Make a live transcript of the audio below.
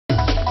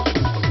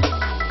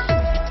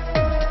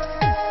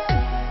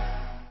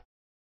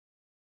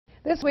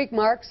This week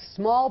marks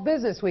Small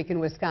Business Week in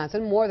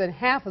Wisconsin. More than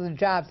half of the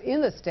jobs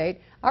in the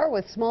state are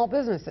with small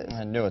businesses.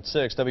 And new at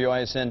 6,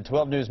 WISN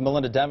 12 News'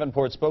 Melinda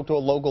Davenport spoke to a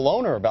local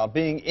owner about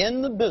being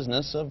in the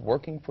business of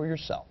working for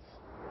yourself.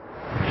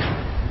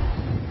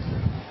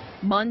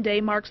 Monday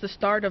marks the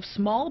start of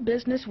Small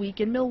Business Week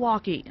in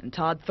Milwaukee, and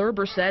Todd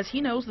Thurber says he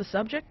knows the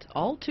subject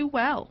all too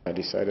well. I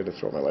decided to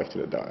throw my life to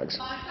the dogs.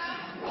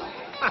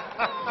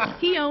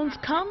 He owns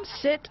Come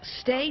Sit,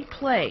 Stay,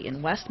 Play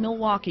in West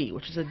Milwaukee,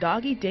 which is a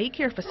doggy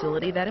daycare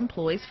facility that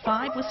employs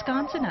 5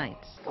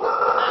 Wisconsinites.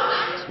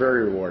 It's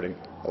very rewarding.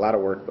 A lot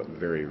of work, but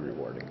very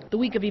rewarding. The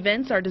week of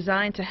events are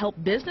designed to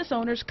help business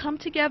owners come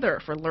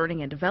together for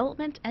learning and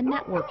development and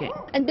networking.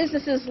 And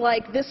businesses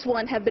like this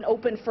one have been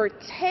open for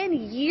 10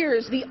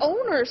 years. The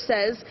owner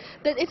says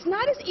that it's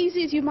not as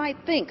easy as you might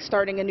think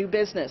starting a new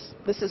business.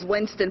 This is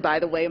Winston, by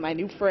the way, my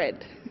new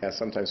friend. Yeah,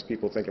 sometimes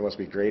people think it must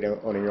be great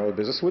owning your own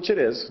business, which it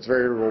is. It's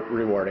very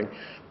rewarding.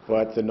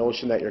 But the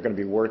notion that you're going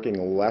to be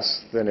working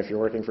less than if you're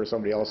working for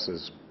somebody else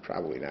is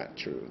probably not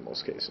true in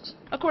most cases.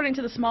 According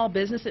to the Small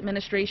Business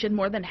Administration,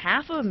 more than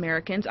half of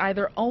Americans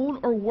either own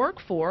or work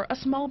for a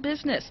small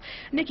business.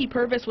 Nikki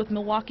Purvis with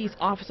Milwaukee's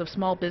Office of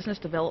Small Business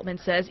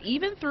Development says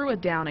even through a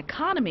down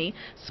economy,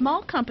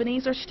 small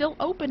companies are still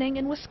opening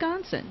in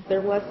Wisconsin.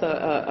 There was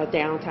a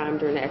downtime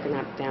during the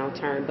economic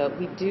downturn, but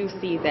we do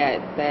see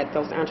that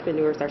those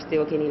entrepreneurs are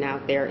still getting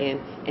out there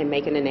and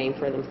making a name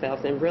for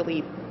themselves and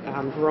really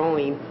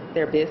growing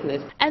their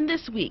business. And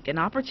this week, an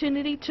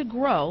opportunity to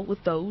grow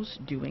with those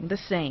doing the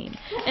same.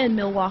 In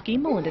Milwaukee,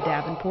 Melinda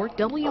Davenport,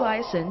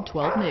 WISN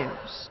 12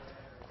 News.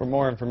 For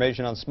more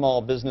information on Small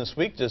Business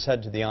Week, just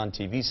head to the On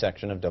TV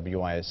section of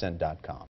WISN.com.